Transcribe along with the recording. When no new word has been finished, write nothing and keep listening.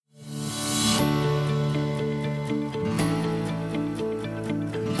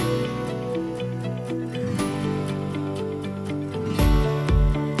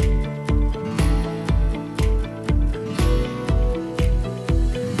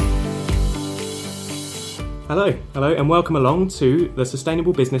Hello, and welcome along to the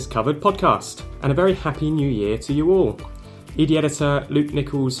Sustainable Business Covered podcast, and a very happy new year to you all. ED editor Luke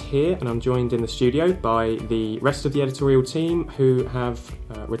Nichols here, and I'm joined in the studio by the rest of the editorial team who have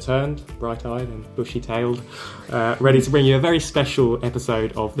returned, bright-eyed and bushy-tailed, ready to bring you a very special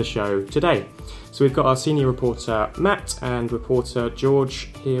episode of the show today. So we've got our senior reporter Matt and reporter George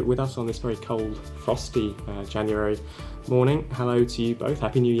here with us on this very cold, frosty January morning. Hello to you both.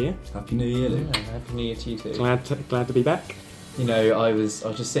 Happy New Year. Happy New Year, Luke. Yeah, Happy New Year to you too. Glad to be back. You know, I was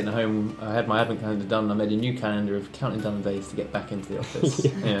just sitting at home. I had my advent calendar done. I made a new calendar of counting down the days to get back into the office.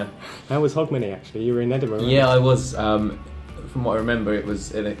 Yeah. How was Hogmanay actually? You were in Edinburgh. Yeah, I was. From what I remember, it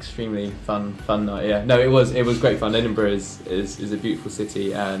was an extremely fun night. Yeah, no, it was great fun. Edinburgh is a beautiful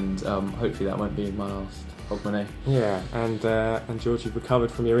city, and hopefully that won't be my last Hogmanay. Yeah, and George, you've recovered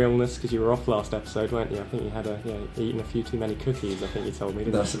from your illness because you were off last episode, weren't you? I think you had eaten a few too many cookies. I think you told me.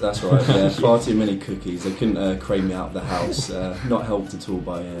 That's right. Yeah, far too many cookies. They couldn't crane me out of the house. Not helped at all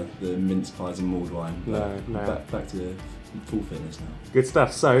by the mince pies and mulled wine. No. Back to full fitness now. Good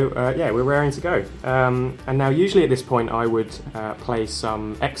stuff. So we're raring to go. And now, usually at this point, I would play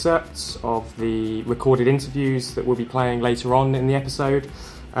some excerpts of the recorded interviews that we'll be playing later on in the episode.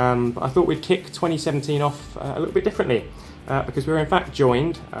 But I thought we'd kick 2017 off a little bit differently because we're in fact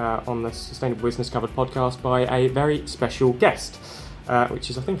joined on the Sustainable Business Covered podcast by a very special guest, which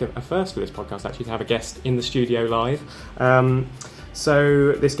is I think a first for this podcast actually to have a guest in the studio live.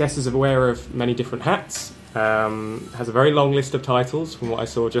 So this guest is aware of many different hats, has a very long list of titles from what I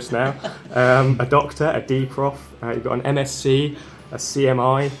saw just now, a doctor, a DProf, you've got an MSc, a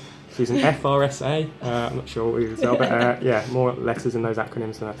CMI. She's an FRSA, I'm not sure what it is, but more letters in those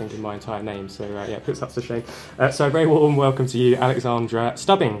acronyms than I think in my entire name, so it puts us to shame. So a very warm welcome to you, Alexandra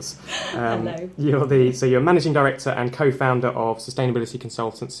Stubbings. Hello. You're Managing Director and Co-Founder of sustainability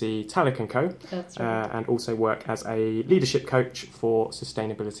consultancy Talic & Co. That's right. And also work as a leadership coach for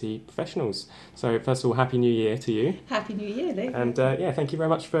sustainability professionals. So first of all, Happy New Year to you. Happy New Year, Luke. And thank you very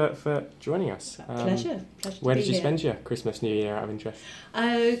much for joining us. Pleasure Where to did be you here. spend your Christmas, New Year out of interest?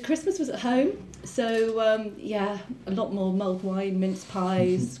 Christmas was at home, so a lot more mulled wine, mince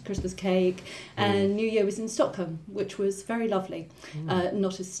pies, Christmas cake, and New Year was in Stockholm, which was very lovely.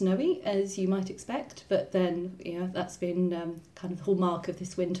 Not as snowy as you might expect, but then that's been kind of the hallmark of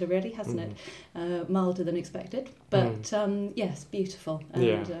this winter, really, hasn't it? Milder than expected, but yes, beautiful,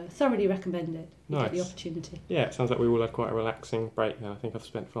 and thoroughly recommend it. Nice. Get the opportunity. Yeah, it sounds like we all had quite a relaxing break then. I think I've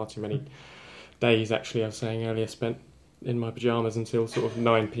spent far too many days, actually, I was saying earlier, spent in my pyjamas until sort of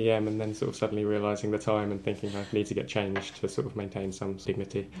 9 p.m. and then sort of suddenly realising the time and thinking I need to get changed to sort of maintain some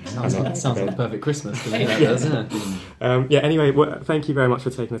dignity. Sounds like the perfect Christmas to me, doesn't it? Anyway, thank you very much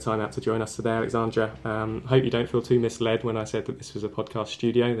for taking the time out to join us today, Alexandra. Hope you don't feel too misled when I said that this was a podcast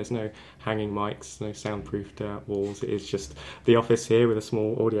studio. There's no hanging mics, no soundproofed walls. It is just the office here with a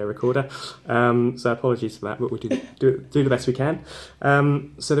small audio recorder. So apologies for that, but we'll do the best we can.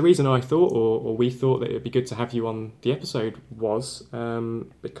 So the reason I thought, or we thought, that it would be good to have you on the episode was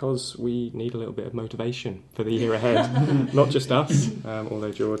because we need a little bit of motivation for the year ahead. Not just us,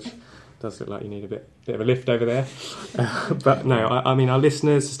 although George does look like you need a bit of a lift over there. But no, I mean our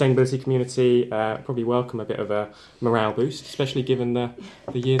listeners, sustainability community, probably welcome a bit of a morale boost, especially given the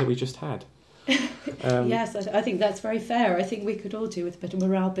year that we just had. Yes, I think that's very fair. I think we could all do with a bit of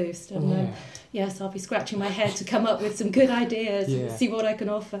morale boost. And yes, I'll be scratching my head to come up with some good ideas and see what I can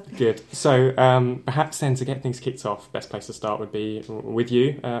offer. Good. So perhaps then to get things kicked off, best place to start would be with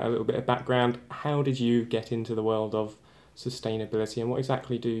you, a little bit of background. How did you get into the world of sustainability and what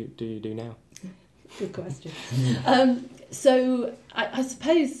exactly do you do now? Good question. So I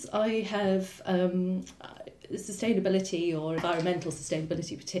suppose I have... sustainability, or environmental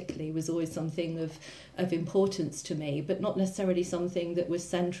sustainability particularly, was always something of importance to me, but not necessarily something that was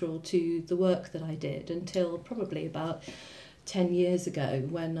central to the work that I did until probably about 10 years ago,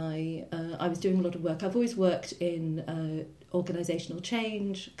 when I was doing a lot of work. I've always worked in organisational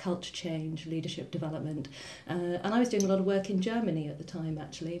change, culture change, leadership development, and I was doing a lot of work in Germany at the time,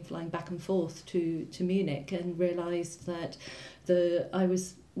 actually, flying back and forth to Munich, and realised that I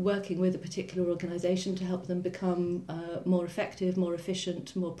was working with a particular organisation to help them become more effective, more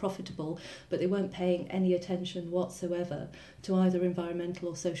efficient, more profitable, but they weren't paying any attention whatsoever to either environmental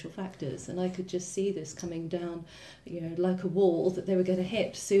or social factors. And I could just see this coming down, like a wall that they were going to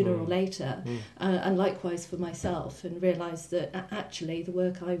hit sooner or later. And likewise for myself, and realised that actually the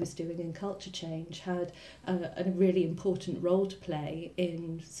work I was doing in culture change had a really important role to play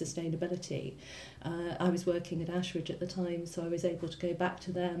in sustainability. I was working at Ashridge at the time, so I was able to go back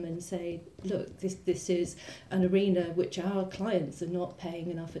to them them and say, look, this is an arena which our clients are not paying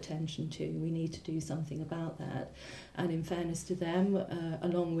enough attention to. We need to do something about that. And in fairness to them,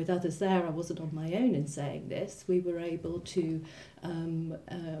 along with others there, I wasn't on my own in saying this, we were able to,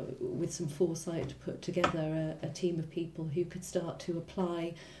 with some foresight, put together a team of people who could start to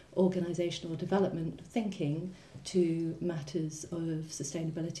apply organisational development thinking to matters of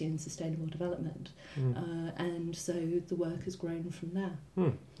sustainability and sustainable development. And so the work has grown from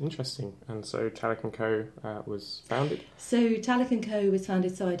there. Interesting. And so Talek & Co. Was founded? So Talek & Co. was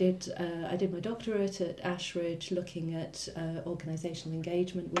founded, so I did my doctorate at Ashridge looking at organisational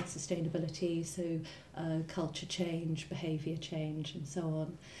engagement with sustainability, so culture change, behaviour change and so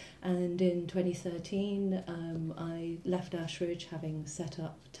on. And in 2013 I left Ashridge, having set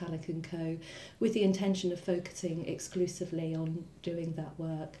up Talek & Co. with the intention of focusing exclusively on doing that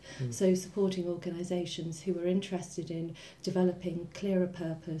work. So supporting organisations who are interested in developing clearer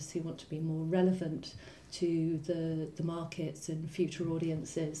purpose, who want to be more relevant to the markets and future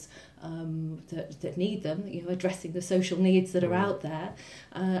audiences that need them, addressing the social needs that are out there,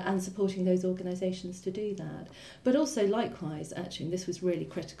 and supporting those organisations to do that. But also likewise, actually, and this was really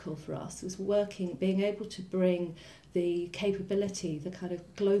critical for us, was being able to bring the capability, the kind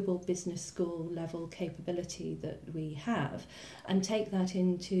of global business school level capability that we have, and take that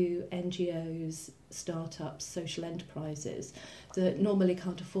into NGOs, startups, social enterprises that normally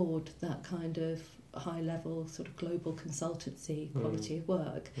can't afford that kind of high-level sort of global consultancy quality of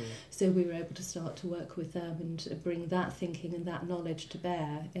work. So we were able to start to work with them and bring that thinking and that knowledge to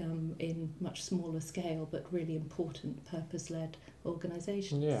bear in much smaller scale but really important purpose-led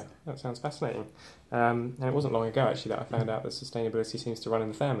organisations. Yeah, that sounds fascinating. And it wasn't long ago actually that I found out that sustainability seems to run in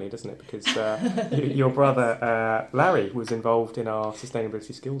the family, doesn't it? Because your brother Larry was involved in our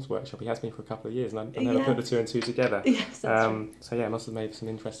sustainability skills workshop. He has been for a couple of years, and I never put the two and two together. Yes, that's right. So yeah, it must have made some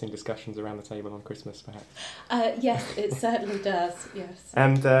interesting discussions around the table on Christmas, perhaps. Yes, it certainly does. Yes.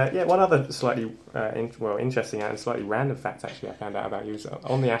 And one other slightly interesting and slightly random fact actually I found out about you was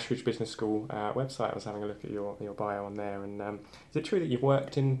on the Ashridge Business School website. I was having a look at your bio on there, and is it true that you've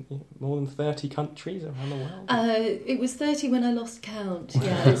worked in more than 30 countries around the world? It was 30 when I lost count.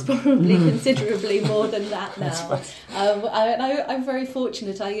 Yeah, it's probably considerably more than that now. I'm very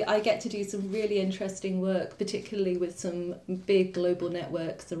fortunate. I get to do some really interesting work, particularly with some big global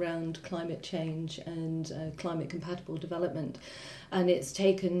networks around climate change and climate compatible development. And it's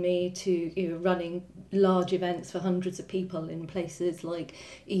taken me to running large events for hundreds of people in places like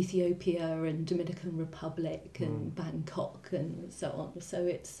Ethiopia and Dominican Republic and Bangkok and so on. So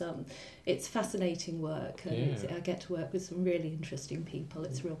it's fascinating work, and I get to work with some really interesting people.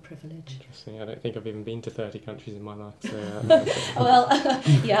 It's a real privilege. Interesting. I don't think I've even been to 30 countries in my life. So, well,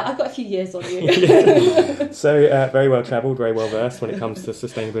 I've got a few years on you. So very well travelled, very well versed when it comes to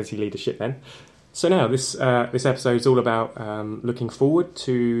sustainability leadership then. So now this episode is all about looking forward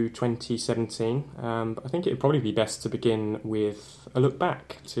to 2017. But I think it would probably be best to begin with a look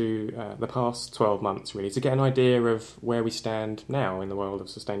back to the past 12 months, really, to get an idea of where we stand now in the world of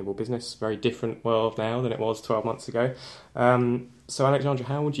sustainable business. Very different world now than it was 12 months ago. So Alexandra,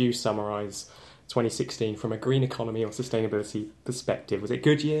 how would you summarise 2016 from a green economy or sustainability perspective? Was it a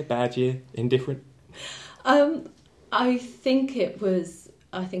good year, bad year, indifferent? I think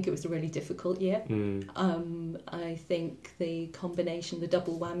it was a really difficult year. I think the combination, the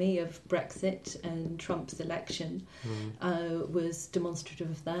double whammy of Brexit and Trump's election was demonstrative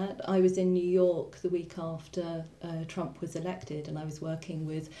of that. I was in New York the week after Trump was elected, and I was working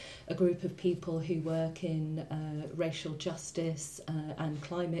with a group of people who work in racial justice and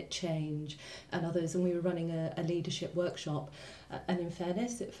climate change and others, and we were running a leadership workshop. And in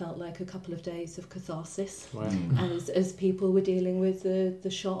fairness, it felt like a couple of days of catharsis as people were dealing with the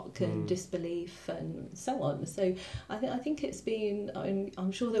shock and disbelief and so on. So I think it's been,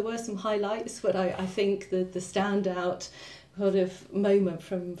 I'm sure there were some highlights, but I think the standout sort of moment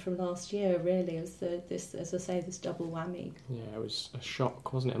from last year really is this double whammy. Yeah, it was a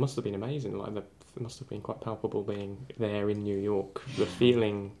shock, wasn't it? It must have been amazing. It must have been quite palpable being there in New York. The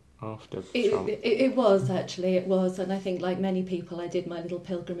feeling after Trump. It was, and I think like many people I did my little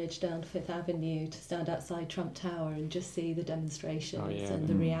pilgrimage down Fifth Avenue to stand outside Trump Tower and just see the demonstrations and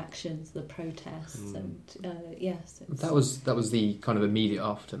the reactions, the protests, and yes. That was the kind of immediate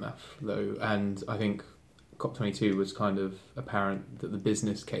aftermath though, and I think COP22 was kind of apparent that the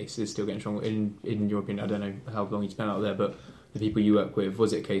business case is still getting stronger. In your opinion, I don't know how long you spent out there, but the people you work with,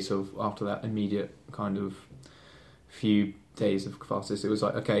 was it a case of after that immediate kind of few days of fastest, it was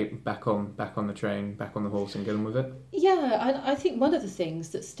like, okay, back on the train, back on the horse, and get on with it? Yeah, I think one of the things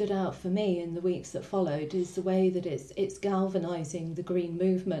that stood out for me in the weeks that followed is the way that it's galvanising the green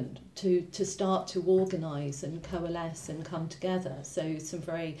movement to start to organise and coalesce and come together. So some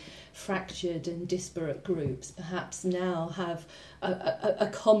very fractured and disparate groups perhaps now have a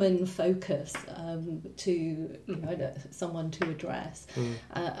common focus to someone to address.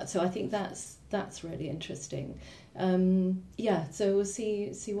 So I think that's really interesting. So we'll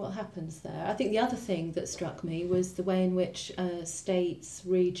see what happens there. I think the other thing that struck me was the way in which states,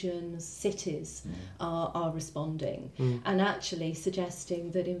 regions, cities are responding, and actually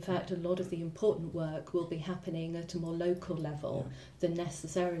suggesting that in fact a lot of the important work will be happening at a more local level than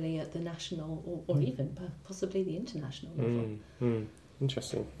necessarily at the national or even possibly the international level.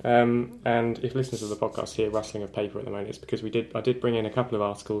 Interesting. And if listeners of the podcast hear rustling of paper at the moment, it's because I did bring in a couple of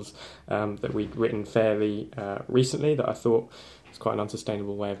articles that we'd written fairly recently that I thought was quite an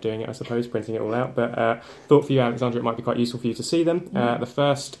unsustainable way of doing it, I suppose, printing it all out. But thought for you, Alexandra, it might be quite useful for you to see them. The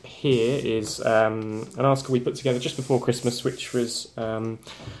first here is an article we put together just before Christmas, which was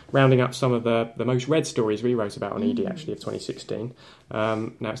rounding up some of the most read stories we wrote about on ED, actually, of 2016.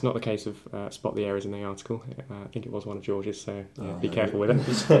 Now, it's not the case of spot the errors in the article. I think it was one of George's, so be careful with it.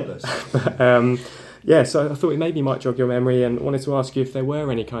 So I thought it maybe might jog your memory, and wanted to ask you if there were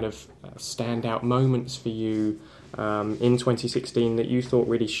any kind of standout moments for you in 2016 that you thought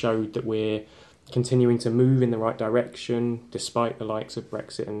really showed that we're continuing to move in the right direction despite the likes of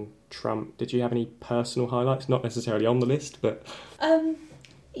Brexit and Trump. Did you have any personal highlights? Not necessarily on the list, but...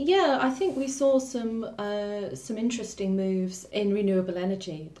 I think we saw some interesting moves in renewable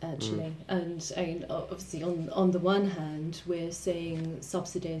energy, actually. And obviously, on the one hand, we're seeing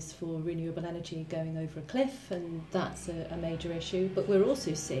subsidies for renewable energy going over a cliff, and that's a major issue. But we're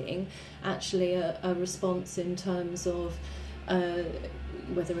also seeing, actually, a response in terms of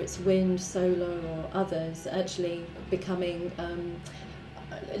whether it's wind, solar or others, actually becoming...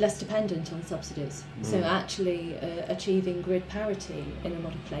 less dependent on subsidies, so actually achieving grid parity in a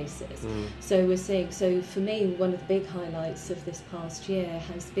lot of places. So we're seeing, so for me, one of the big highlights of this past year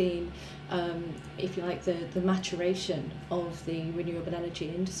has been, if you like, the maturation of the renewable energy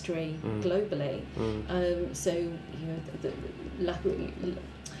industry globally.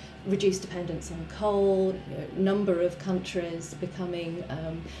 Reduced dependence on coal, number of countries becoming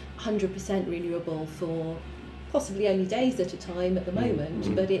 100% renewable for possibly only days at a time at the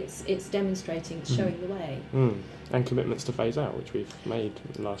moment, but it's demonstrating, it's showing the way. And commitments to phase out, which we've made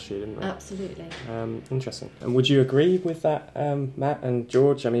last year, didn't we? Absolutely. Interesting. And would you agree with that, Matt and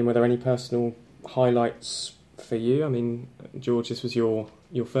George? I mean, were there any personal highlights for you? I mean, George, this was your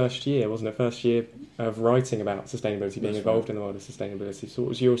first year, wasn't it? First year of writing about sustainability, being involved in the world of sustainability. So what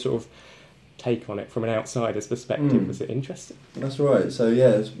was your sort of take on it from an outsider's perspective? Was it interesting? That's right.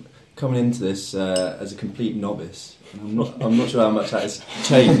 So coming into this as a complete novice, I'm not sure how much that has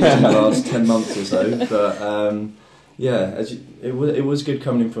changed in the last 10 months or so, but it was good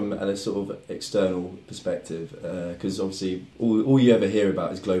coming in from a sort of external perspective, because obviously all you ever hear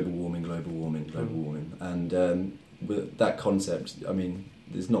about is global warming, and with that concept, I mean,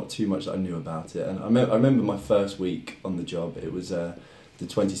 there's not too much that I knew about it. And I remember my first week on the job, it was the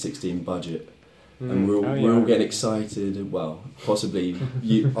 2016 budget. And we're all getting excited. Well, possibly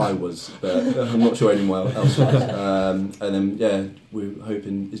I was, but I'm not sure anyone else was. And then, we're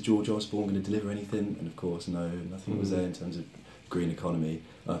hoping, is George Osborne going to deliver anything? And of course, no, nothing was there in terms of green economy.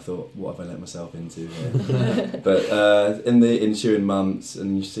 I thought, what have I let myself into here? But in the ensuing months,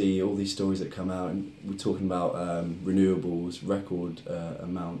 and you see all these stories that come out, and we're talking about renewables, record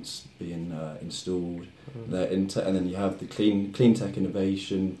amounts being installed, and then you have the clean tech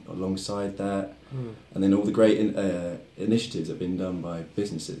innovation alongside that. And then all the great initiatives that have been done by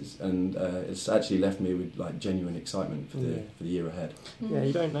businesses, and it's actually left me with like genuine excitement for the year ahead. Yeah,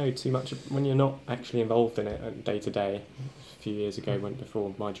 you don't know too much when you're not actually involved in it day to day. A few years ago,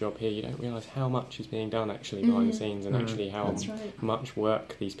 before my job here, you don't realise how much is being done actually behind the scenes, and actually how much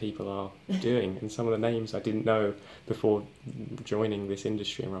work these people are doing. And some of the names I didn't know before joining this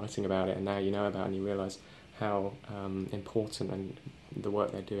industry and writing about it, and now you know about it and you realise how important and the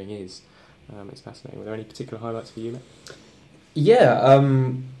work they're doing is. It's fascinating. Were there any particular highlights for you, Matt? Yeah,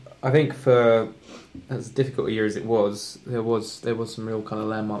 I think for as difficult a year as it was, there was some real kind of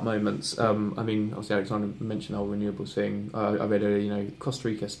landmark moments. I mean, obviously Alexander mentioned the whole renewables thing. I read earlier, Costa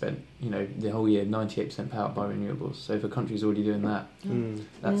Rica spent, the whole year 98% powered by renewables. So if a country's already doing that,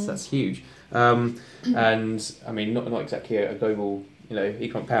 that's huge. And I mean, not exactly a global,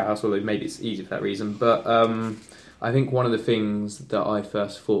 economic powerhouse, although maybe it's easy for that reason. But I think one of the things that I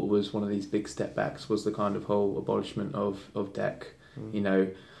first thought was one of these big step backs was the kind of whole abolishment of DEC, you know,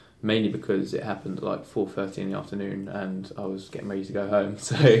 mainly because it happened at like 4:30 in the afternoon and I was getting ready to go home,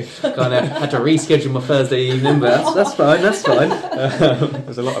 so kind of had to reschedule my Thursday evening, but that's fine.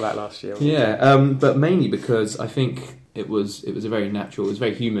 There's a lot of that last year. Yeah, but mainly because I think it was a very natural, it was a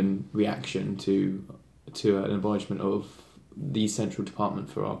very human reaction to an abolishment of the central department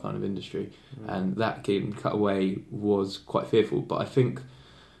for our kind of industry, and that getting cut away was quite fearful. But I think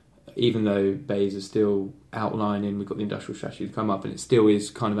even though BEIS is still outlining, we've got the industrial strategy to come up, and it still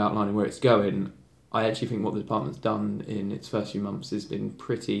is kind of outlining where it's going, I actually think what the department's done in its first few months has been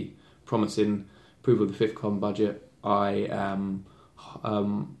pretty promising. Approval of the fifth comm budget. I am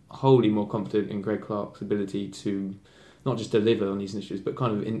wholly more confident in Greg Clark's ability to not just deliver on these initiatives, but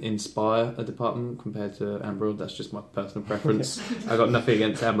kind of inspire a department compared to Amber Rudd. That's just my personal preference. I've got nothing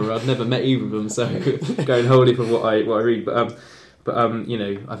against Amber Rudd. Never met either of them, so going wholly from what I read. But you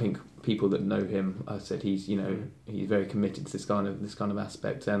know, I think people that know him, I said he's very committed to this kind of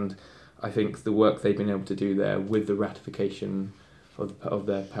aspect, and I think the work they've been able to do there with the ratification of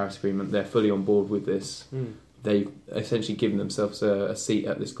their Paris Agreement, they're fully on board with this. They've essentially given themselves a seat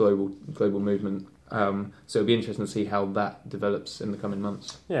at this global movement. So it'll be interesting to see how that develops in the coming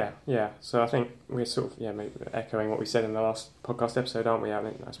months. Yeah. So I think we're sort of maybe echoing what we said in the last podcast episode, aren't we?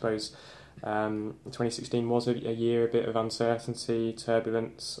 I suppose 2016 was a year, a bit of uncertainty,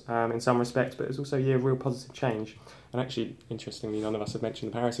 turbulence in some respects, but it was also a year of real positive change. And actually, interestingly, none of us have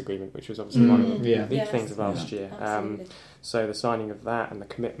mentioned the Paris Agreement, which was obviously one of the big things of last year. So the signing of that and the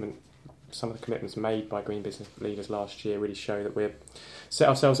commitment, some of the commitments made by green business leaders last year really show that we've set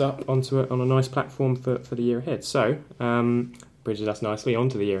ourselves up on a nice platform for the year ahead. So, bridges us nicely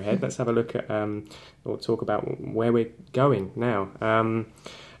onto the year ahead. Let's have a look at or talk about where we're going now.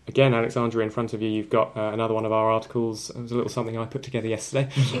 Again, Alexandra, in front of you, you've got another one of our articles. It was a little something I put together yesterday.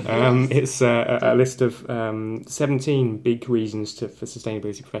 It's a list of 17 big reasons for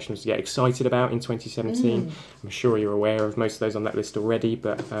sustainability professionals to get excited about in 2017. I'm sure you're aware of most of those on that list already,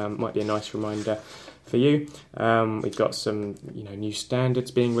 but might be a nice reminder for you. We've got some new standards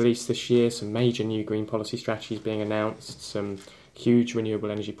being released this year, some major new green policy strategies being announced, some huge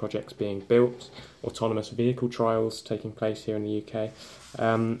renewable energy projects being built, autonomous vehicle trials taking place here in the UK.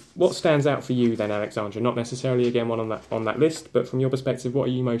 What stands out for you then, Alexandra? Not necessarily again one on that list, but from your perspective, what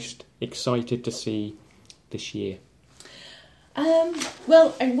are you most excited to see this year?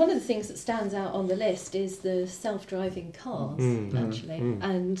 Well, and one of the things that stands out on the list is the self-driving cars, actually,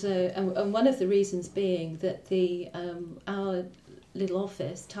 and one of the reasons being that our little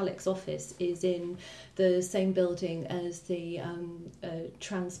office, Talec's office, is in the same building as the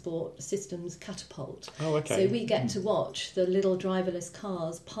Transport Systems Catapult. Oh, okay. So we get to watch the little driverless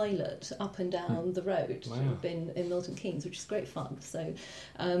cars pilot up and down the road in Milton Keynes, which is great fun. So,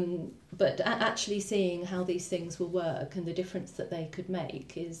 but actually seeing how these things will work and the difference that they could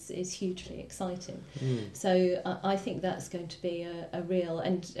make is hugely exciting. So I think that's going to be a real,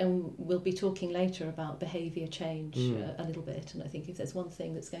 and we'll be talking later about behaviour change a little bit, and I think if there's one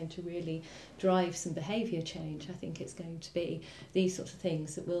thing that's going to really drive some behaviour change, I think it's going to be these sorts of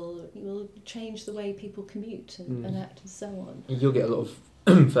things that will change the way people commute and act and so on. You'll get a lot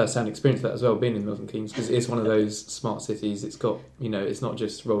of first-hand experience of that as well, being in Milton Keynes, because it's one of those smart cities. It's got, it's not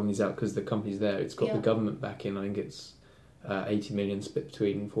just rolling these out because the company's there. It's got the government backing. I think it's 80 million split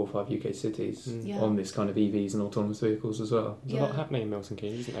between 4 or 5 UK cities on this kind of EVs and autonomous vehicles as well. There's a lot happening in Milton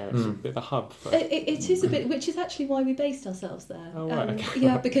Keynes, isn't there? It's a bit of a hub. It is a bit, which is actually why we based ourselves there. Oh, right, okay.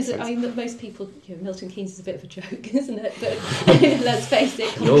 Yeah, because most people, Milton Keynes is a bit of a joke, isn't it? But let's face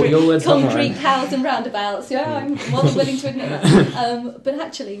it, concrete cows and roundabouts. Yeah, I'm more than willing to admit that. But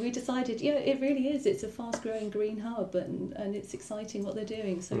actually, we decided, it really is. It's a fast-growing green hub, and it's exciting what they're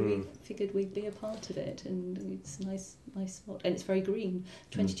doing. So we figured we'd be a part of it, and it's nice spot, and it's very green.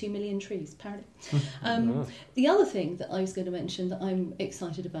 22 million trees, apparently. The other thing that I was going to mention that I'm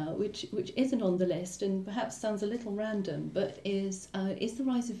excited about, which isn't on the list and perhaps sounds a little random, but is the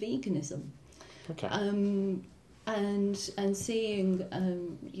rise of veganism. Okay. And seeing,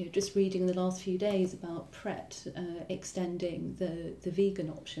 just reading in the last few days about Pret extending the vegan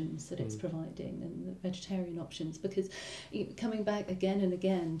options that it's providing and the vegetarian options, because coming back again and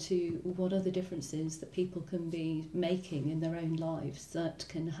again to what are the differences that people can be making in their own lives that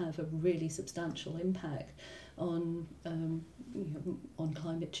can have a really substantial impact on on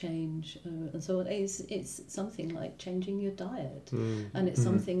climate change and so on. It's something like changing your diet, and it's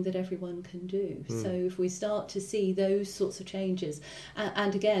something that everyone can do. So if we start to see those sorts of changes,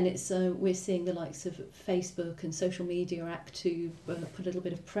 and again, it's we're seeing the likes of Facebook and social media act to put a little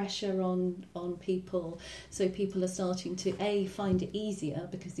bit of pressure on people. So people are starting to A, find it easier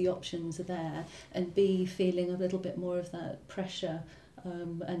because the options are there, and B, feeling a little bit more of that pressure.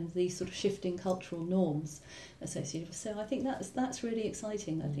 And these sort of shifting cultural norms associated with. So I think that's really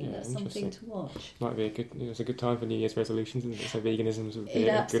exciting. I think that's something to watch. Might be it's a good time for New Year's resolutions, isn't it? So veganism would be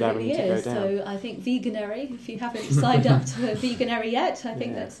a good avenue to go down. So I think Veganuary, if you haven't signed up to Veganuary yet, I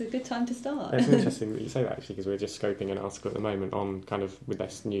think that's a good time to start. It's interesting that you say that, actually, because we're just scoping an article at the moment on kind of with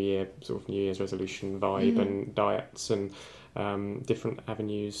this New Year's resolution vibe and diets and different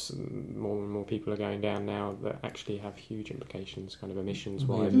avenues. More and more people are going down now that actually have huge implications, kind of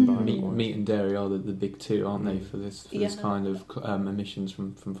emissions-wise. Meat and dairy are the big two, aren't they, for this kind of emissions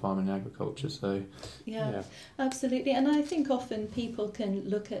from farming and agriculture. So absolutely. And I think often people can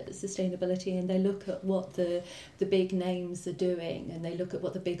look at sustainability and they look at what the big names are doing, and they look at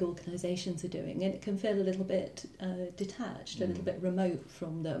what the big organisations are doing, and it can feel a little bit detached, a little bit remote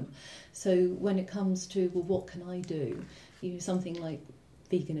from them. So when it comes to, well, what can I do? Something like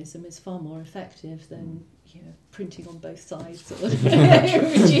veganism is far more effective than printing on both sides or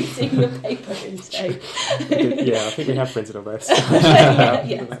reducing your paper intake. I think we have printed on both sides.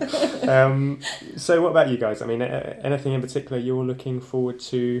 So what about you guys? I mean, anything in particular you're looking forward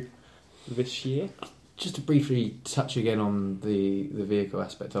to this year? Just to briefly touch again on the vehicle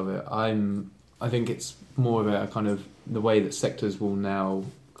aspect of it, I think it's more of a kind of the way that sectors will now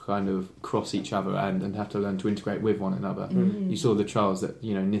kind of cross each other and have to learn to integrate with one another. You saw the trials that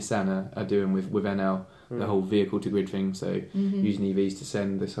Nissan are doing with Enel, the whole vehicle to grid thing, so using EVs to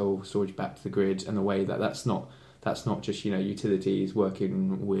send this whole storage back to the grid, and the way that's not just utilities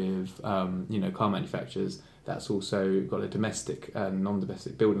working with car manufacturers. That's also got a domestic and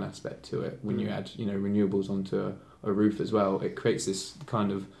non-domestic building aspect to it. When you add renewables onto a roof as well, it creates this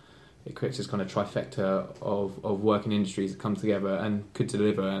kind of trifecta of working industries that come together and could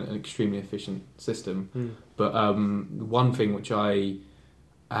deliver an extremely efficient system. But one thing which I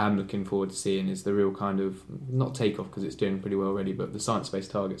am looking forward to seeing is the real kind of, not takeoff because it's doing pretty well already, but the Science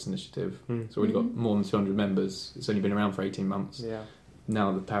Based Targets Initiative. It's already got more than 200 members. It's only been around for 18 months. Yeah.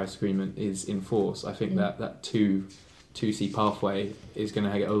 Now the Paris Agreement is in force. I think that 2C pathway is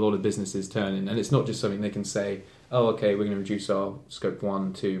going to get a lot of businesses turning, and it's not just something they can say, oh, okay, we're going to reduce our scope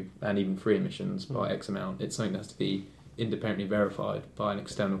 1, 2, and even 3 emissions by X amount. It's something that has to be independently verified by an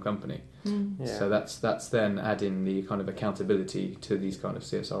external company. So that's then adding the kind of accountability to these kind of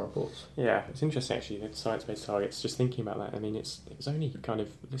CSR reports. Yeah, it's interesting actually, the science-based targets, just thinking about that. I mean, it's only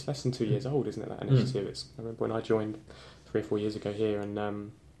it's less than 2 years old, isn't it, that initiative? I remember when I joined 3 or 4 years ago here, and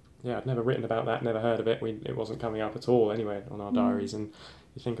I'd never written about that, never heard of it. It wasn't coming up at all anyway on our diaries, and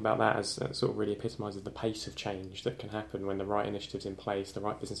you think about that as sort of really epitomises the pace of change that can happen when the right initiatives in place, the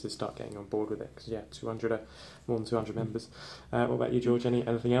right businesses start getting on board with it. Because more than 200 members. What about you, George?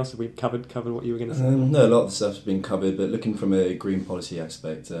 Anything else? Have we covered what you were going to say? No, a lot of the stuff's been covered, but looking from a green policy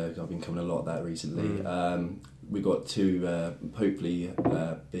aspect, I've been covering a lot of that recently. We've got two hopefully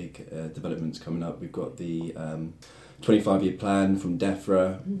big developments coming up. We've got the 25-year plan from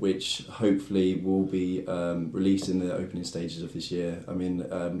DEFRA, which hopefully will be released in the opening stages of this year. I mean,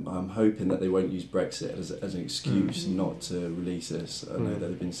 I'm hoping that they won't use Brexit as an excuse not to release this. I know that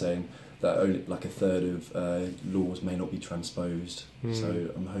they've been saying that only like a third of laws may not be transposed.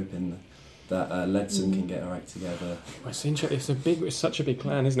 So I'm hoping that Ledson can get her act together. It's such a big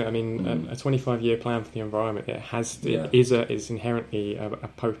plan, isn't it? I mean, a 25-year plan for the environment. Is inherently a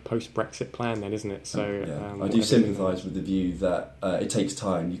post-Brexit plan, then, isn't it? So I do sympathise with the view that it takes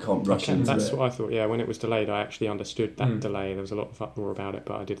time. You can't rush into it. That's what I thought. Yeah, when it was delayed, I actually understood that delay. There was a lot of uproar about it,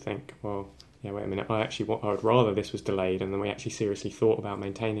 but I did think, well, yeah, wait a minute. I would rather this was delayed, and then we actually seriously thought about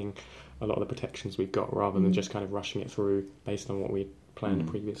maintaining a lot of the protections we've got, rather than just kind of rushing it through based on what we planned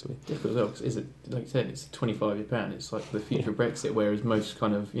previously. Difficult as well, because like you said, it's a 25-year plan. It's like the future of Brexit, whereas most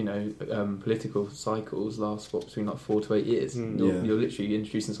kind of political cycles last between like 4 to 8 years. You're literally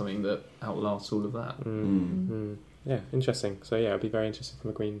introducing something that outlasts all of that. Yeah, interesting. So it'll be very interesting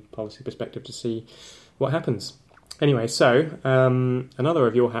from a green policy perspective to see what happens. Anyway, so another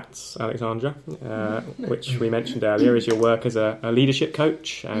of your hats, Alexandra, which we mentioned earlier, is your work as a leadership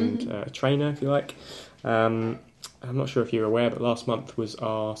coach and a trainer, if you like. I'm not sure if you're aware, but last month was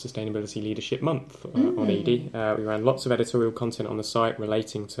our Sustainability Leadership Month on ED. We ran lots of editorial content on the site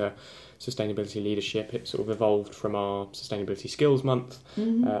relating to sustainability leadership. It sort of evolved from our Sustainability Skills Month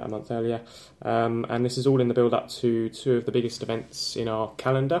a month earlier. And this is all in the build-up to two of the biggest events in our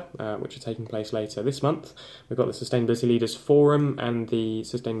calendar, which are taking place later this month. We've got the Sustainability Leaders Forum and the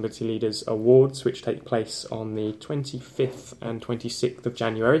Sustainability Leaders Awards, which take place on the 25th and 26th of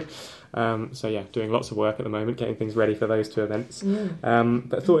January. Doing lots of work at the moment, getting things ready for those two events.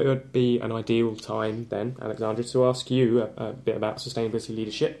 But I thought it would be an ideal time then, Alexandra, to ask you a bit about sustainability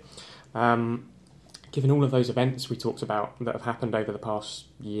leadership. Given all of those events we talked about that have happened over the past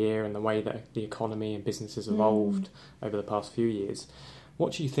year and the way that the economy and business has evolved over the past few years,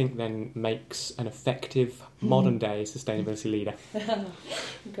 what do you think then makes an effective modern-day sustainability leader?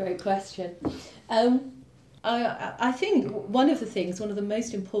 Great question. I think one of the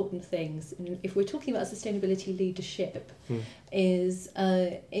most important things, if we're talking about sustainability leadership, is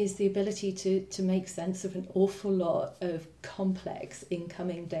the ability to make sense of an awful lot of complex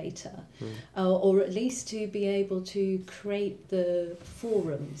incoming data, or at least to be able to create the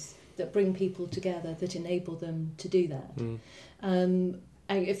forums that bring people together that enable them to do that.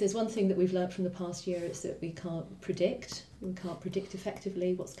 If there's one thing that we've learnt from the past year, it's that we can't predict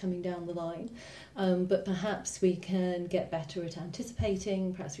effectively what's coming down the line, but perhaps we can get better at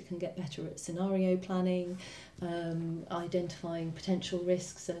anticipating, perhaps we can get better at scenario planning, identifying potential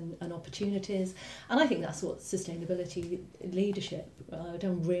risks and opportunities. And I think that's what sustainability leadership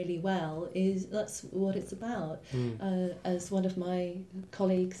done really well, that's what it's about. As one of my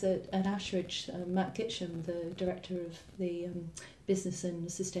colleagues at Ashridge, Matt Gitcham, the director of the Business and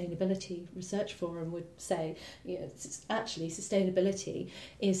Sustainability Research Forum, would say, actually sustainability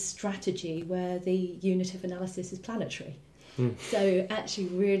is strategy where the unit of analysis is planetary. So actually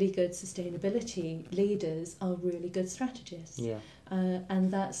really good sustainability leaders are really good strategists.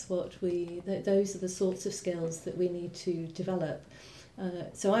 And that's what those are the sorts of skills that we need to develop.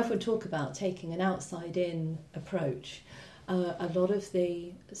 So I would talk about taking an outside-in approach. A lot of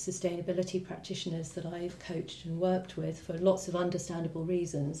the sustainability practitioners that I've coached and worked with, for lots of understandable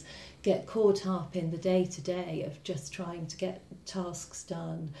reasons, get caught up in the day-to-day of just trying to get tasks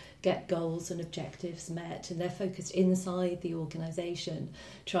done, get goals and objectives met, and they're focused inside the organisation,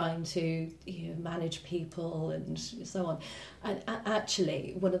 trying to manage people and so on. And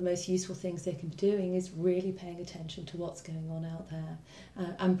actually, one of the most useful things they can be doing is really paying attention to what's going on out there,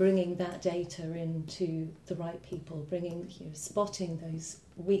 and bringing that data into the right people, spotting those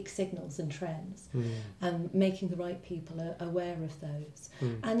weak signals and trends, and making the right people aware of those,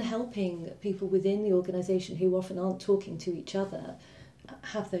 and helping people within the organisation who often aren't talking to each other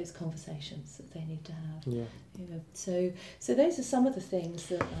have those conversations that they need to have. So those are some of the things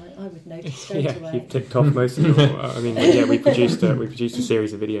that I would notice straight away. You've ticked off most of them. We produced a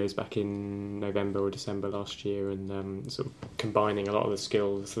series of videos back in November or December last year, and sort of combining a lot of the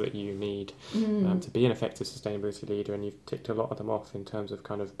skills that you need to be an effective sustainability leader, and you've ticked a lot of them off in terms of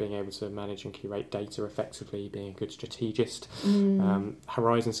kind of being able to manage and curate data effectively, being a good strategist.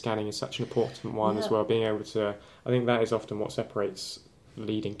 Horizon scanning is such an important one as well, being able to, I think that is often what separates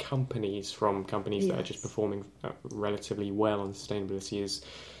leading companies from companies that are just performing relatively well on sustainability.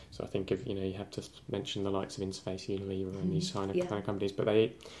 So I think if you have to mention the likes of Interface, Unilever, and these kind of companies, but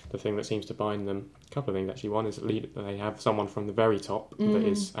the thing that seems to bind them, a couple of things actually. One is they have someone from the very top that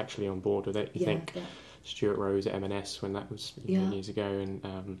is actually on board with it. You think Stuart Rose at M&S when that was years ago,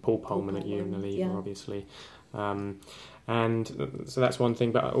 and Paul Polman at Unilever, obviously. And so that's one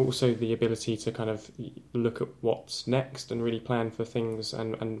thing, but also the ability to kind of look at what's next and really plan for things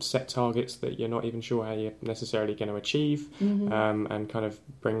and set targets that you're not even sure how you're necessarily going to achieve, and kind of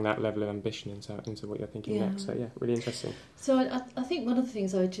bring that level of ambition into what you're thinking next. So really interesting. So I think one of the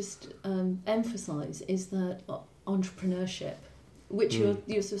things I would just emphasise is that entrepreneurship, which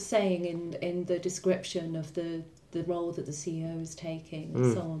you're sort of saying in the description of the role that the CEO is taking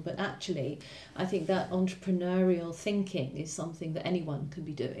and so on. But actually, I think that entrepreneurial thinking is something that anyone can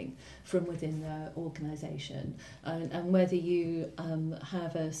be doing from within their organisation. And whether you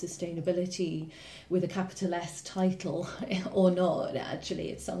have a sustainability with a capital S title or not,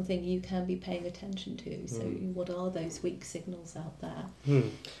 actually, it's something you can be paying attention to. So what are those weak signals out there?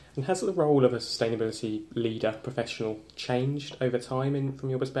 And has the role of a sustainability leader, professional, changed over time from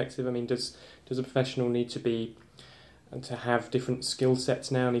your perspective? I mean, does a professional need to have different skill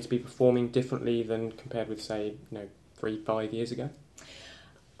sets now, need to be performing differently than compared with, say, 3-5 years ago?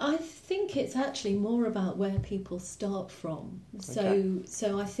 I think it's actually more about where people start from.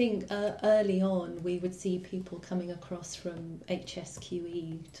 So I think early on we would see people coming across from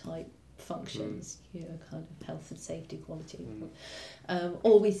HSQE type functions, kind of health and safety, quality.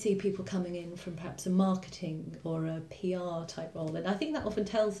 Or we see people coming in from perhaps a marketing or a PR type role. And I think that often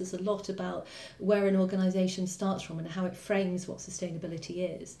tells us a lot about where an organisation starts from and how it frames what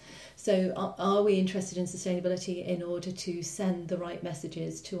sustainability is. So are we interested in sustainability in order to send the right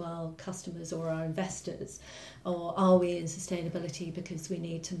messages to our customers or our investors? Or are we in sustainability because we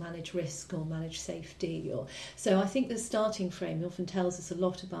need to manage risk or manage safety? So I think the starting frame often tells us a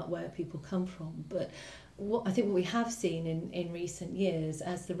lot about where people come from. But I think what we have seen in recent years,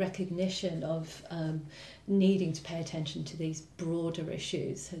 as the recognition of needing to pay attention to these broader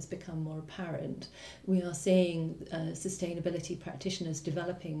issues has become more apparent, we are seeing sustainability practitioners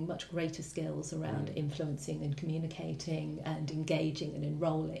developing much greater skills around influencing and communicating and engaging and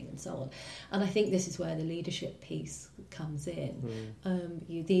enrolling and so on. And I think this is where the leadership piece comes in.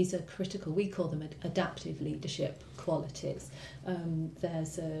 These are critical. We call them adaptive leadership qualities.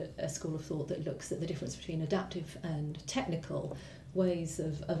 There's a school of thought that looks at the difference between adaptive and technical ways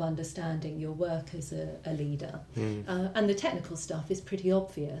of understanding your work as a leader. And the technical stuff is pretty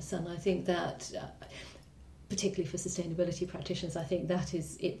obvious, and I think that particularly for sustainability practitioners, I think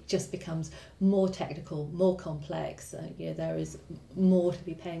it just becomes more technical, more complex. There is more to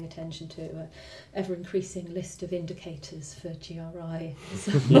be paying attention to, an ever-increasing list of indicators for GRI.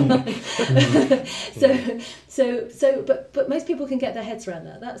 But most people can get their heads around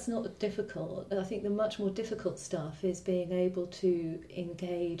that. That's not difficult. I think the much more difficult stuff is being able to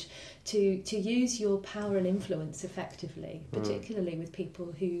engage, to use your power and influence effectively, particularly with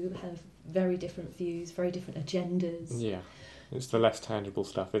people who have very different views, very different agendas. Yeah, it's the less tangible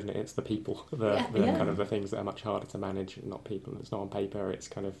stuff, isn't it? It's the people, kind of the things that are much harder to manage, not people. It's not on paper. It's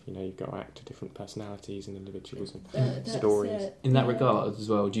kind of, you've got to act to different personalities and individuals and stories. In that regard as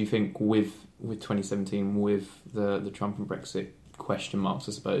well, do you think with 2017, with the Trump and Brexit question marks,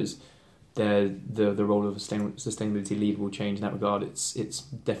 I suppose, the role of a sustainability leader will change in that regard? It's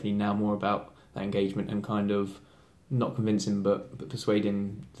definitely now more about that engagement and kind of not convincing, but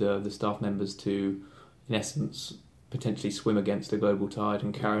persuading the staff members to, in essence, potentially swim against the global tide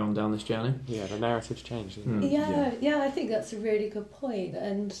and carry on down this journey. Yeah, the narrative's changed, isn't it? Yeah, I think that's a really good point,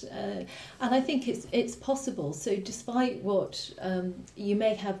 and I think it's possible. So, despite what you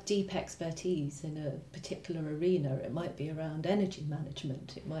may have deep expertise in a particular arena, it might be around energy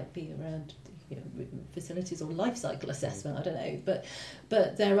management, it might be around facilities or life cycle assessment, I don't know,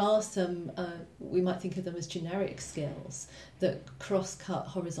 but there are some, we might think of them as generic skills that cross-cut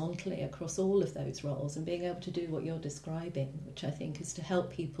horizontally across all of those roles, and being able to do what you're describing, which I think is to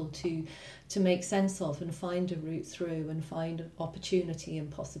help people to make sense of and find a route through and find opportunity and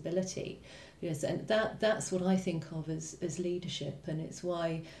possibility. Yes, and that's what I think of as leadership, and it's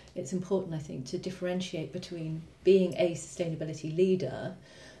why it's important, I think, to differentiate between being a sustainability leader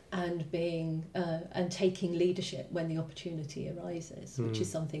and being and taking leadership when the opportunity arises, which is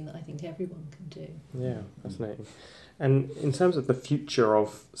something that I think everyone can do. Yeah, fascinating. And in terms of the future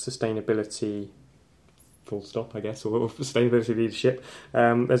of sustainability, full stop, I guess, or sustainability leadership,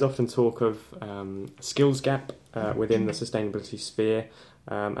 there's often talk of skills gap within the sustainability sphere,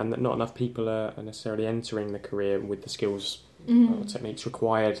 and that not enough people are necessarily entering the career with the skills or techniques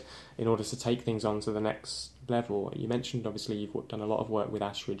required in order to take things on to the next level. You mentioned, obviously, you've done a lot of work with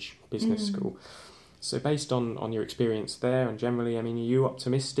Ashridge Business School. So based on your experience there and generally, I mean, are you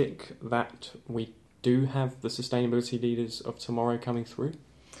optimistic that we do have the sustainability leaders of tomorrow coming through?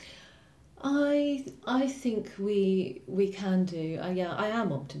 I think we can do. I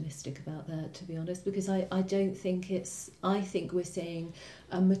am optimistic about that, to be honest, because I don't think I think we're seeing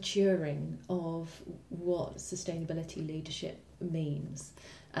a maturing of what sustainability leadership means.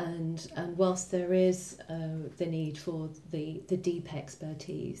 And whilst there is the need for the deep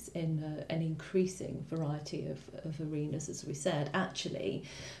expertise in an increasing variety of arenas, as we said, actually,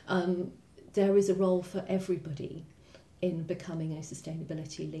 there is a role for everybody in becoming a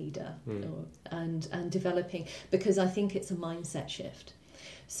sustainability leader and developing, because I think it's a mindset shift.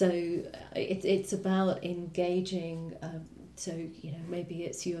 So it's about engaging. So, maybe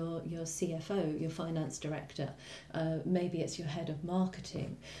it's your CFO, your finance director, maybe it's your head of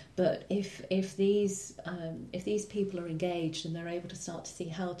marketing. But if these people are engaged and they're able to start to see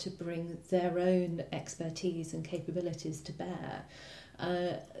how to bring their own expertise and capabilities to bear,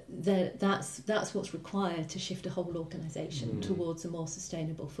 that's what's required to shift a whole organisation towards a more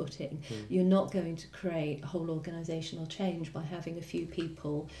sustainable footing. You're not going to create a whole organisational change by having a few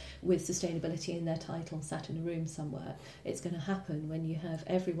people with sustainability in their title sat in a room somewhere. It's going to happen when you have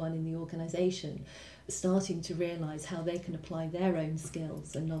everyone in the organisation starting to realise how they can apply their own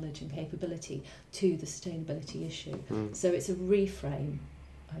skills and knowledge and capability to the sustainability issue. So it's a reframe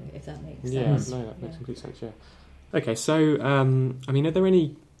if that makes sense. Yeah, no, that makes complete sense, yeah. Okay, so, are there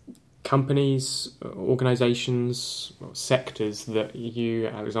any companies, organisations, sectors that you,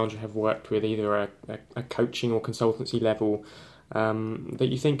 Alexandra, have worked with, either a coaching or consultancy level, that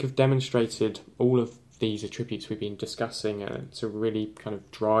you think have demonstrated all of these attributes we've been discussing to really kind of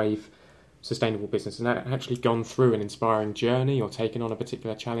drive sustainable business, and actually gone through an inspiring journey or taken on a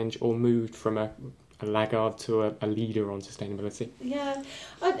particular challenge or moved from a laggard to a leader on sustainability? Yeah,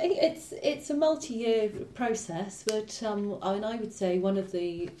 I think it's a multi-year process, but I would say one of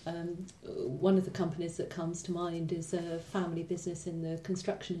the companies that comes to mind is a family business in the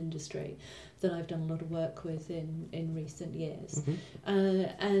construction industry that I've done a lot of work with in recent years.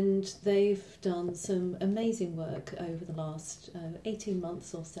 And they've done some amazing work over the last 18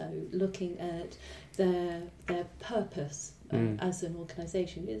 months or so, looking at their purpose as an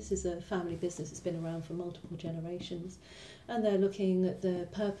organisation. This is a family business that's been around for multiple generations, and they're looking at their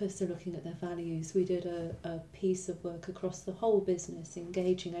purpose, they're looking at their values. We did a piece of work across the whole business,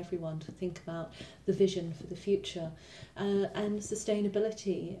 engaging everyone to think about the vision for the future, and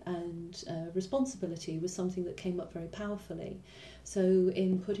sustainability and responsibility was something that came up very powerfully. So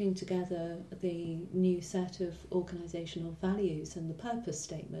in putting together the new set of organisational values and the purpose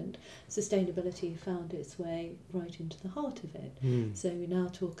statement, sustainability found its way right into the heart of it. So we now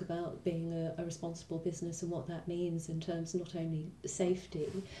talk about being a responsible business and what that means in terms of not only safety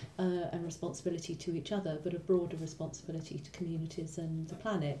and responsibility to each other, but a broader responsibility to communities and the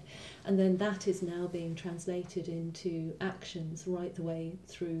planet. And then that is now being translated into actions right the way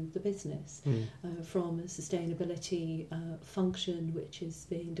through the business, from a sustainability function which is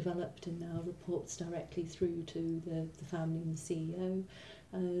being developed and now reports directly through to the family and the CEO,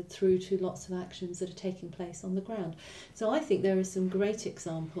 through to lots of actions that are taking place on the ground. So I think there are some great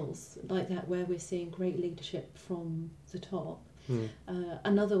examples like that where we're seeing great leadership from the top.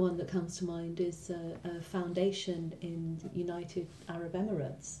 Another one that comes to mind is a foundation in the United Arab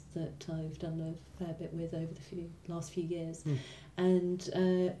Emirates that I've done a fair bit with over the last few years. And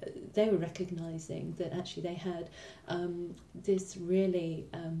they were recognising that actually they had this really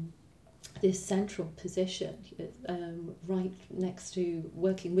this central position right next to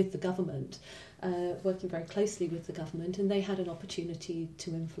working with the government, working very closely with the government, and they had an opportunity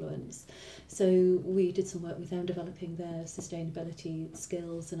to influence. So we did some work with them, developing their sustainability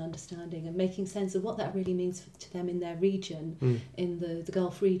skills and understanding and making sense of what that really means to them in their region, in the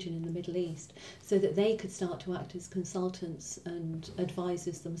Gulf region, in the Middle East, so that they could start to act as consultants and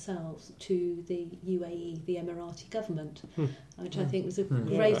advisors themselves to the UAE, the Emirati government, which I think was a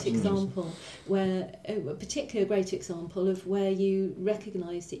great example, where a particular great example of where you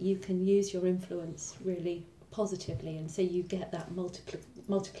recognise that you can use your influence really positively, and so you get that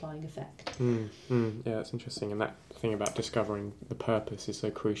multiplying effect. Yeah, that's interesting, and that thing about discovering the purpose is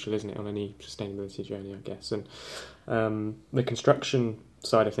so crucial, isn't it, on any sustainability journey, I guess. And the construction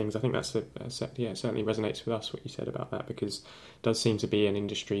side of things, I think that's it certainly resonates with us, what you said about that, because it does seem to be an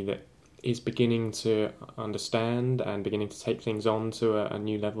industry that is beginning to understand and beginning to take things on to a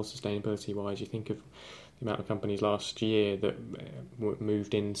new level sustainability-wise. You think of the amount of companies last year that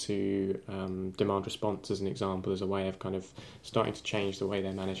moved into demand response, as an example, as a way of kind of starting to change the way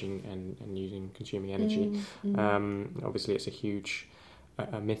they're managing and consuming energy. Obviously, it's a huge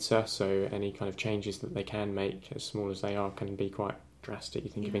emitter, so any kind of changes that they can make, as small as they are, can be quite drastic. You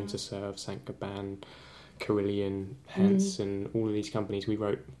think of Interserve, Saint-Gobain, Carillion, Hanson, all of these companies we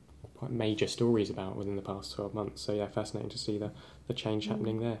wrote quite major stories about within the past 12 months. So yeah, fascinating to see the change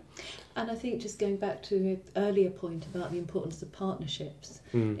happening there. And I think just going back to an earlier point about the importance of partnerships,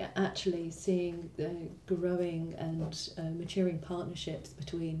 actually seeing growing and maturing partnerships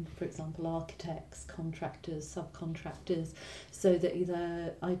between, for example, architects, contractors, subcontractors, so that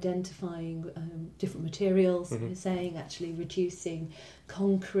they're identifying different materials, saying actually reducing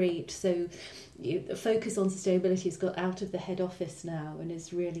concrete. So the focus on sustainability has got out of the head office now and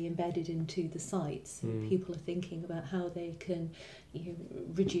is really embedded into the sites. People are thinking about how they can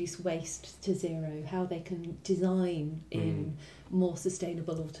reduce waste to zero, how they can design in more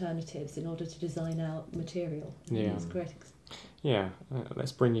sustainable alternatives in order to design out material. That's great.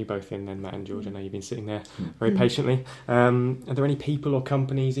 Let's bring you both in then, Matt and George. I know you've been sitting there very patiently. Are there any people or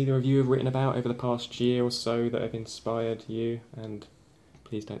companies either of you have written about over the past year or so that have inspired you? And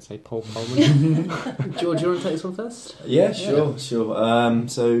please don't say Paul Polman. George, you want to take this one first? Yeah, sure.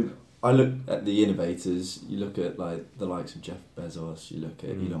 So I look at the innovators. You look at like the likes of Jeff Bezos. You look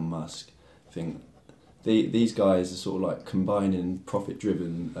at Elon Musk. I think these guys are sort of like combining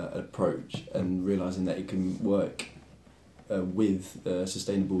profit-driven approach and realising that it can work with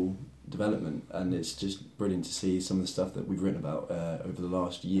sustainable development, and it's just brilliant to see some of the stuff that we've written about over the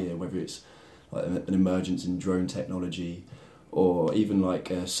last year, whether it's like an emergence in drone technology or even like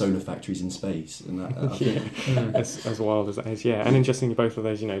solar factories in space, and that I think as wild as that is, and interestingly, both of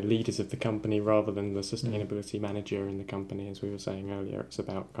those, leaders of the company rather than the sustainability manager in the company, as we were saying earlier. It's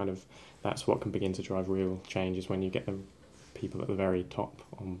about kind of that's what can begin to drive real change, is when you get the people at the very top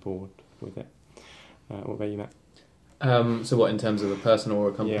on board with it. What about you, Matt? So what, in terms of a person or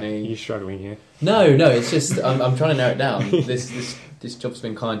a company? Yeah, you're struggling here. No, it's just I'm trying to narrow it down. This job's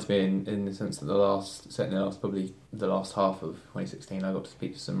been kind to me in the sense that probably the last half of 2016, I got to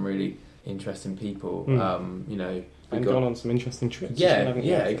speak to some really interesting people. And gone on some interesting trips.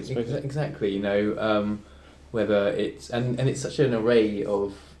 Exactly. Whether it's and it's such an array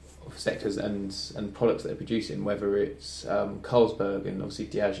of sectors and products that they're producing, whether it's Carlsberg and obviously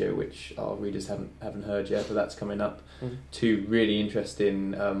Diageo, which our readers haven't heard yet, but that's coming up. Two really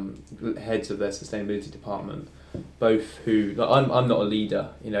interesting heads of their sustainability department, both who I'm not a leader,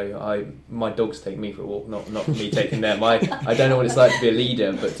 my dogs take me for a walk, not me taking them. I don't know what it's like to be a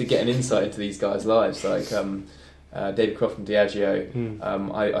leader, but to get an insight into these guys' lives, like David Croft from Diageo,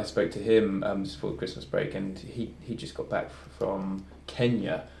 I spoke to him just before the Christmas break, and he just got back from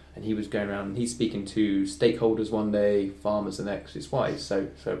Kenya. And he was going around and he's speaking to stakeholders one day, farmers the next. It's why he's so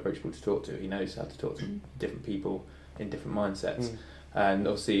approachable to talk to. He knows how to talk to different people in different mindsets. And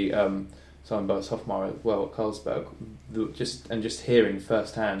obviously, Simon Bowers-Hoffmeyer as well at Carlsberg, just hearing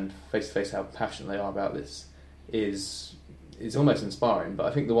firsthand, face to face, how passionate they are about this is almost inspiring. But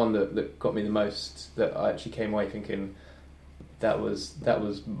I think the one that got me the most, that I actually came away thinking that was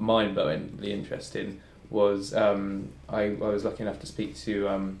mind-blowingly interesting, was I was lucky enough to speak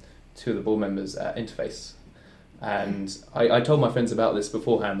to two of the board members at Interface, and I told my friends about this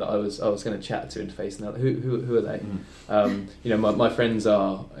beforehand, that I was going to chat to Interface, and they're like, who are they? My friends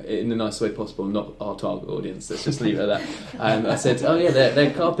are, in the nicest way possible, not our target audience. Let's just leave it at that. And I said,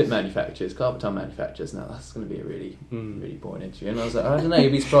 they're carpet tile manufacturers. Now that's going to be a really really boring interview. And I was like, I don't know,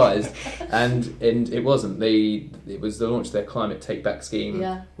 you'd be surprised. And it wasn't. It was the launch of their Climate Take Back scheme,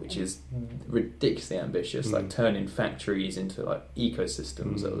 which is ridiculously ambitious, like turning factories into like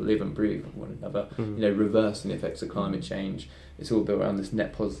ecosystems that live and breathe with one another. Reversing the effects of climate change. It's all built around this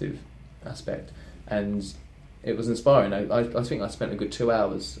net positive aspect, and it was inspiring. I think I spent a good 2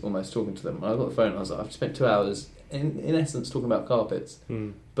 hours almost talking to them. When I got the phone, I was like, I've spent 2 hours in essence talking about carpets,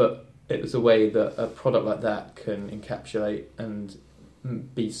 but it was a way that a product like that can encapsulate and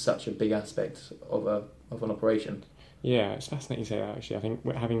be such a big aspect of an operation. Yeah, it's fascinating you say that, actually. I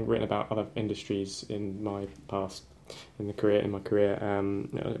think having written about other industries in my past, in my career,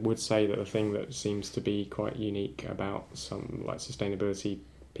 I would say that the thing that seems to be quite unique about some like sustainability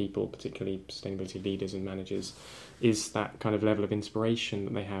people, particularly sustainability leaders and managers, is that kind of level of inspiration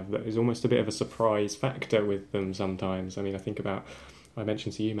that they have, that is almost a bit of a surprise factor with them sometimes. I mean, I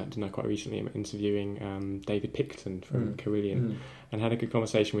mentioned to you, Matt, didn't I, quite recently, I'm interviewing David Picton from Carillion, and had a good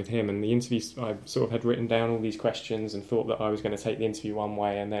conversation with him. And the interview, I sort of had written down all these questions and thought that I was going to take the interview one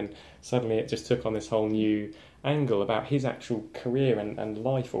way, and then suddenly it just took on this whole new angle about his actual career and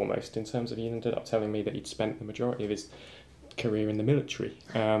life, almost, in terms of, he ended up telling me that he'd spent the majority of his career in the military,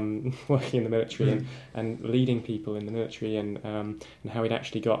 working in the military and leading people in the military, and how he'd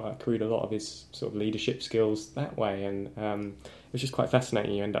actually accrued a lot of his sort of leadership skills that way. And it was just quite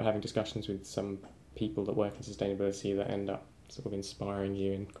fascinating. You end up having discussions with some people that work in sustainability that end up sort of inspiring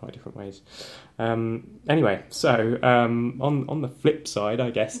you in quite different ways. Anyway, so on the flip side,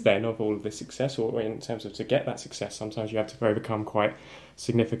 I guess, then, of all of this success, or in terms of to get that success, sometimes you have to overcome quite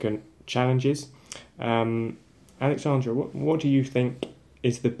significant challenges. Alexandra, what do you think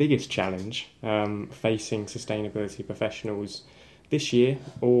is the biggest challenge facing sustainability professionals this year,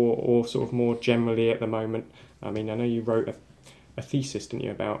 or sort of more generally at the moment? I mean, I know you wrote a thesis, didn't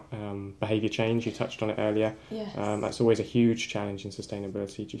you, about behaviour change? You touched on it earlier. Yes. That's always a huge challenge in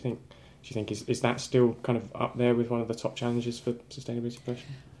sustainability. Do you think is that still kind of up there with one of the top challenges for sustainability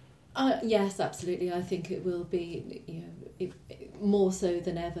professionals? Yes, absolutely. I think it will be, more so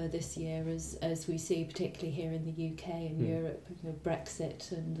than ever this year, as we see, particularly here in the UK and Europe.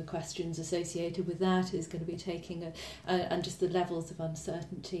 Brexit and the questions associated with that is going to be taking and just the levels of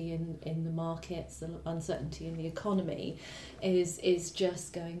uncertainty in the markets, the uncertainty in the economy, is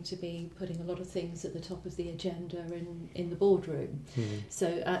just going to be putting a lot of things at the top of the agenda in the boardroom.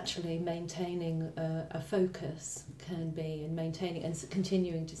 So actually maintaining a focus can be, and maintaining and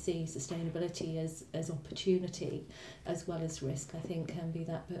continuing to see sustainability as opportunity as well as risk, I think, can be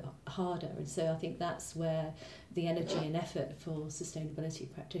that bit harder. And so I think that's where the energy and effort for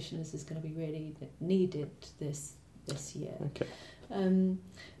sustainability practitioners is going to be really needed this year. Okay.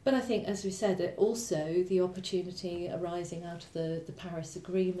 But I think, as we said, that also the opportunity arising out of the Paris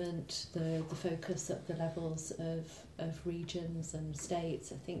Agreement, the focus at the levels of regions and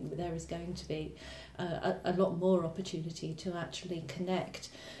states, I think there is going to be a lot more opportunity to actually connect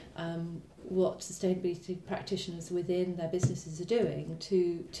what sustainability practitioners within their businesses are doing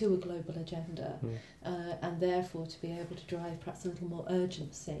to a global agenda, and therefore to be able to drive perhaps a little more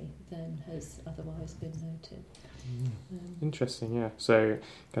urgency than has otherwise been noted. Interesting, yeah. So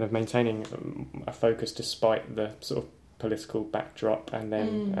kind of maintaining a focus despite the sort of political backdrop, and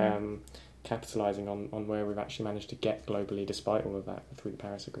then capitalising on where we've actually managed to get globally despite all of that through the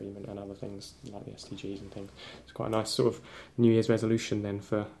Paris Agreement and other things like the SDGs and things. It's quite a nice sort of New Year's resolution then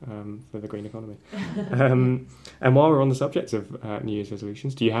for the green economy. And while we're on the subject of New Year's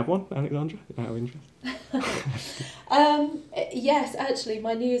resolutions, do you have one, Alexandra, out of interest? Yes, actually,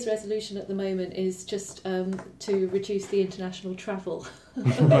 my New Year's resolution at the moment is just to reduce the international travel,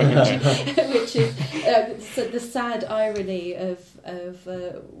 which is so the sad irony of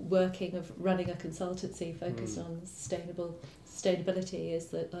running a consultancy focused on sustainability is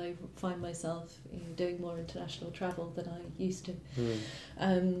that I find myself doing more international travel than I used to.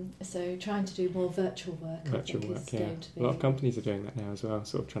 So trying to do more virtual work. Going to be a lot of companies are doing that now as well,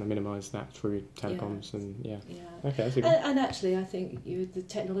 sort of trying to minimise that through telecoms Okay, that's and actually I think the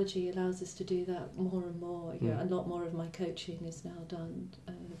technology allows us to do that more and more. A lot more of my coaching is now done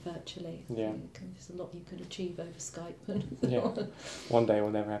virtually. I think there's a lot you can achieve over Skype. One day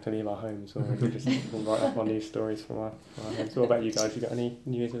we'll never have to leave our homes, or we'll just write up our news stories from our homes. What about you guys? You got any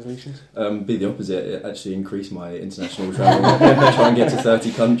New Year's resolutions? Be the opposite. Actually increase my international travel. Try and get to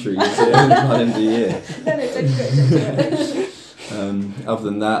 30 countries by the end of the year. Other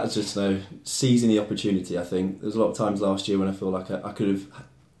than that, it's just seizing the opportunity. I think there's a lot of times last year when I feel like I could have,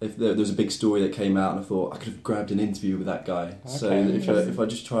 if there was a big story that came out and I thought I could have grabbed an interview with that guy. Okay. So if I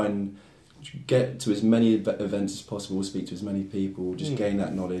just try and get to as many events as possible, speak to as many people, just gain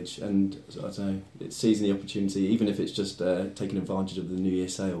that knowledge, and I don't know, it's seizing the opportunity, even if it's just taking advantage of the New Year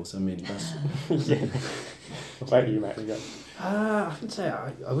sales. I mean, that's What about you, Matt? I wouldn't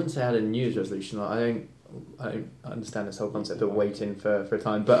say I had a New Year's resolution. I don't understand this whole concept of waiting for a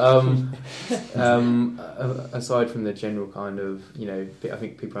time, but aside from the general kind of, I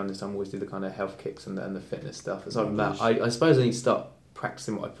think people around this time always do the kind of health kicks and the fitness stuff. Aside from that, I suppose I need to start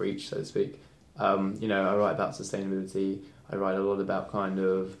practicing what I preach, so to speak. I write about sustainability. I write a lot about kind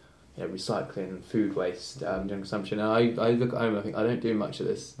of recycling, food waste, general consumption. And I look at home and I think I don't do much of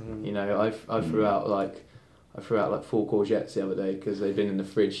this. I threw out like 4 courgettes the other day because they'd been in the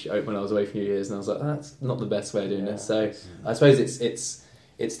fridge when I was away for New Year's, and I was like, that's not the best way of doing this. So I suppose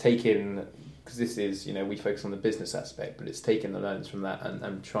it's taken, because this is, we focus on the business aspect, but it's taking the learnings from that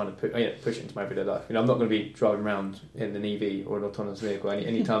and trying to push it into my everyday life. I'm not going to be driving around in an EV or an autonomous vehicle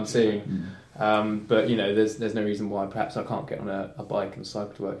anytime soon. But there's no reason why perhaps I can't get on a bike and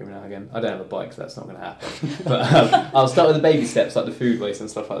cycle to work every now and again. I don't have a bike, so that's not going to happen. But I'll start with the baby steps, like the food waste and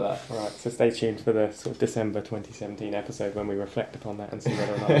stuff like that. All right, so stay tuned for the sort of December 2017 episode when we reflect upon that and see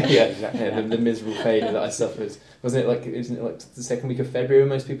whether or not the miserable failure that I suffered. Isn't it like the second week of February when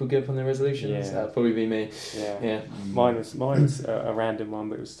most people give up on their resolutions? Yeah. That'd probably be me. Yeah. Mine was a random one,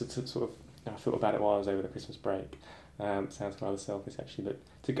 but it was to sort of, I thought about it while I was over the Christmas break. Sounds rather selfish actually, but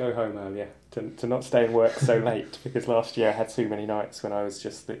to go home earlier, to not stay and work so late, because last year I had too many nights when I was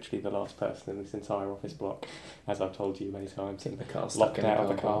just literally the last person in this entire office block, as I've told you many times, and locked out of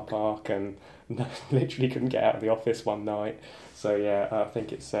the car park and literally couldn't get out of the office one night. So I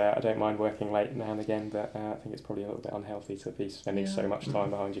think it's I don't mind working late now and again, but I think it's probably a little bit unhealthy to be spending so much time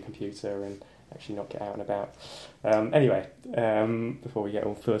behind your computer and actually not get out and about. Anyway, before we get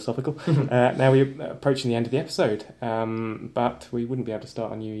all philosophical, now we're approaching the end of the episode, but we wouldn't be able to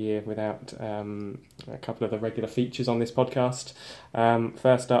start a new year without a couple of the regular features on this podcast.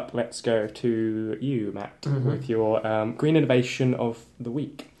 First up, let's go to you, Matt, with your Green Innovation of the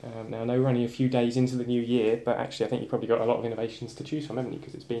Week. Now, I know we're only a few days into the new year, but actually I think you've probably got a lot of innovations to choose from, haven't you?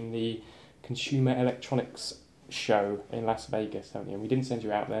 Because it's been the Consumer Electronics Show in Las Vegas, haven't you? And we didn't send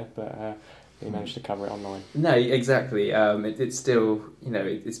you out there, but we managed to cover it online. No, exactly. It's still,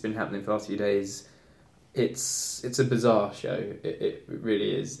 it's been happening for the last few days. It's a bizarre show. It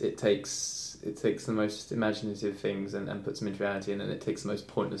really is. It takes the most imaginative things and puts them into reality, and then it takes the most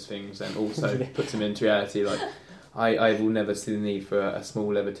pointless things and also puts them into reality. Like I will never see the need for a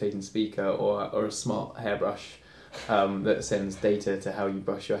small levitating speaker or a smart hairbrush that sends data to how you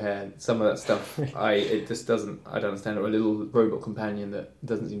brush your hair. Some of that stuff, I don't understand. Or a little robot companion that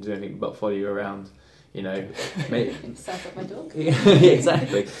doesn't seem to do anything but follow you around. Sounds like my dog.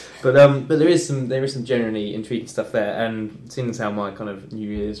 Exactly. But there is some generally intriguing stuff there, and seeing as how my kind of New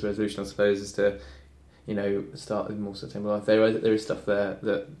Year's resolution, I suppose, is to start with more sustainable life. There is stuff there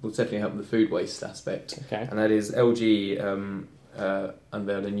that will definitely help with the food waste aspect. Okay. And that is LG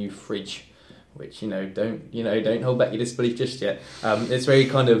unveiled a new fridge, which don't hold back your disbelief just yet. It's very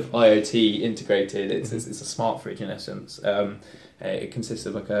kind of IoT integrated. It's a smart fridge in essence. It consists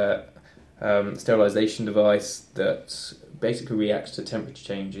of like a sterilisation device that basically reacts to temperature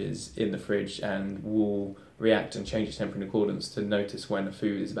changes in the fridge and will react and change its temperature in accordance to notice when a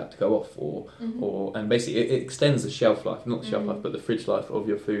food is about to go off, and basically it extends the shelf life, not the shelf life, but the fridge life of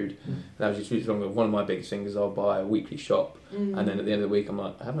your food. Allows you to use it longer. One of my biggest things is I'll buy a weekly shop, and then at the end of the week I'm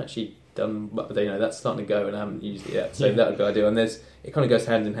like, I haven't actually done, but that's starting to go and I haven't used it yet. So that would be ideal. And it kind of goes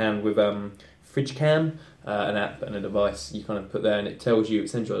hand in hand with Fridge Cam, an app and a device you kind of put there, and it sends you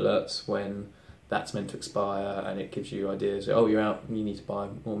alerts when that's meant to expire, and it gives you ideas. Oh, you're out, you need to buy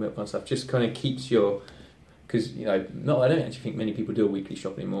more milk and stuff. Just kind of keeps your, because I don't actually think many people do a weekly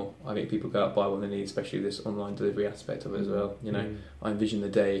shop anymore. I think people go out and buy what they need, especially this online delivery aspect of it as well. I envision the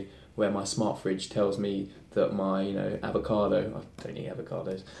day where my smart fridge tells me that my avocado, I don't eat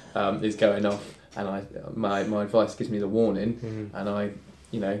avocados, is going off, and my advice gives me the warning, and I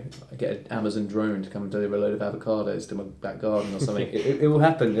get an Amazon drone to come and deliver a load of avocados to my back garden or something. It will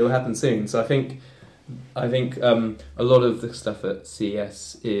happen. It will happen soon. So I think a lot of the stuff at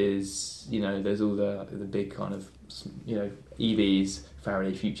CES is there's all the big kind of EVs,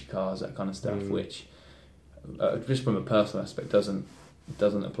 Faraday Future cars, that kind of stuff, which just from a personal aspect doesn't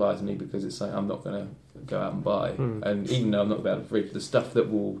apply to me, because it's like I'm not going to go out and buy. And even though I'm not about to read the stuff that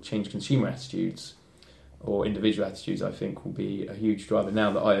will change consumer attitudes or individual attitudes, I think will be a huge driver.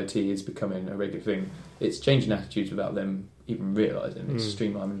 Now that IoT is becoming a regular thing, it's changing attitudes without them even realising. It's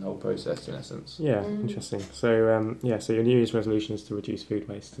streamlining the whole process in essence. Yeah, interesting. So so your New Year's resolution is to reduce food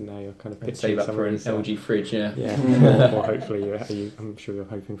waste, and now you're kind of pitching save up for an LG fridge. Yeah. or hopefully I'm sure you're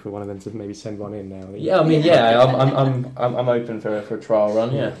hoping for one of them to maybe send one in now. I'm open for a trial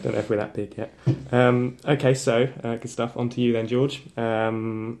run. Yeah, don't know if we're that big yet. Okay, so good stuff. On to you then, George.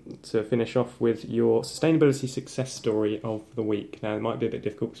 To finish off with your sustainability success story of the week. Now it might be a bit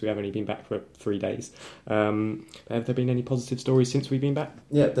difficult because we haven't only been back for 3 days. Have there been any positive stories since we've been back?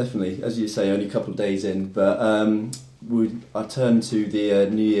 Yeah, definitely. As you say, only a couple of days in, but I turned to the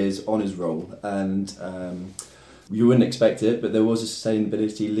New Year's honours roll, and you wouldn't expect it, but there was a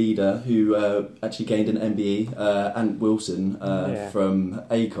sustainability leader who actually gained an MBE, Ant Wilson, from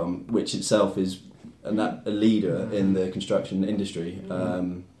AECOM, which itself is a leader in the construction industry.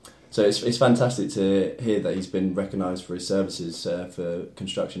 So it's fantastic to hear that he's been recognised for his services for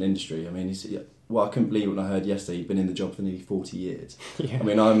construction industry. I mean, I couldn't believe when I heard yesterday he'd been in the job for nearly 40 years. Yeah. I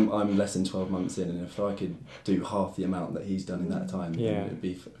mean, I'm less than 12 months in, and if I could do half the amount that he's done in that time, it'd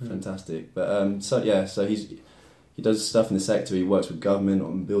be fantastic. But so he does stuff in the sector. He works with government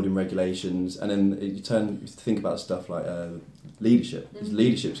on building regulations, and then you think about stuff like leadership, his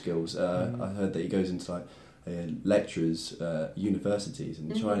leadership skills. I heard that he goes into like lecturers, universities,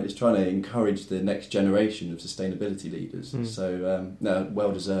 and is trying to encourage the next generation of sustainability leaders. So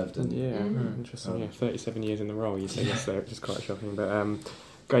well deserved. And interesting. 37 years in the role, you said yesterday, which is quite shocking. But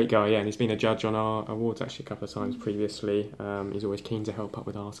great guy, and he's been a judge on our awards actually a couple of times previously. He's always keen to help out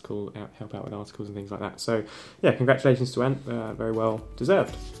with articles and things like that. So congratulations to Ant, very well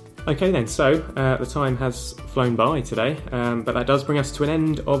deserved. Okay then, so the time has flown by today, but that does bring us to an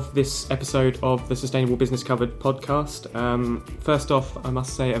end of this episode of the Sustainable Business Covered podcast. First off, I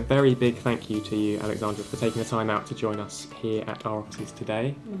must say a very big thank you to you, Alexandra, for taking the time out to join us here at our offices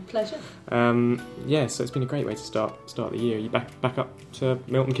today. My pleasure. So it's been a great way to start the year. Are you back up to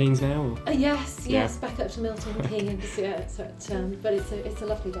Milton Keynes now? Yes, back up to Milton Keynes. But it's a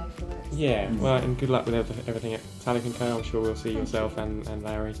lovely day for us. Yeah, well, and good luck with everything at Talek & Co. I'm sure we'll see yourself and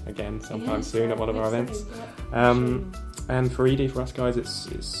Larry again sometime soon at one of our events. And for Edie, for us guys,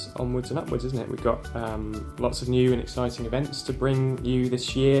 it's onwards and upwards, isn't it? We've got lots of new and exciting events to bring you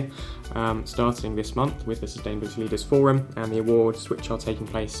this year, starting this month with the Sustainability Leaders Forum and the awards, which are taking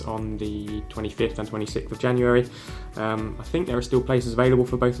place on the 25th and 26th of January. I think there are still places available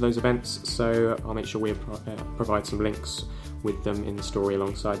for both of those events, so I'll make sure we provide some links with them in the story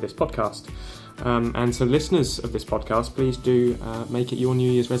alongside this podcast. And so listeners of this podcast, please do make it your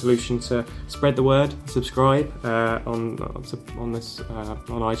New Year's resolution to spread the word, subscribe on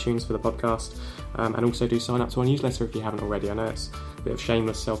iTunes for the podcast, and also do sign up to our newsletter if you haven't already. I know it's a bit of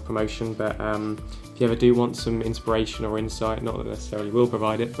shameless self-promotion, but if you ever do want some inspiration or insight, not that necessarily we'll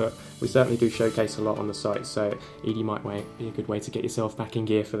provide it, but we certainly do showcase a lot on the site, so Edie might be a good way to get yourself back in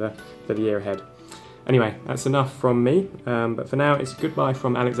gear for the year ahead. Anyway, that's enough from me. But for now, it's goodbye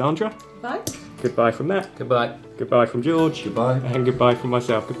from Alexandra. Bye. Goodbye from Matt. Goodbye. Goodbye from George. Goodbye. And goodbye from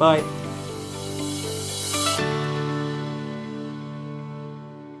myself. Goodbye.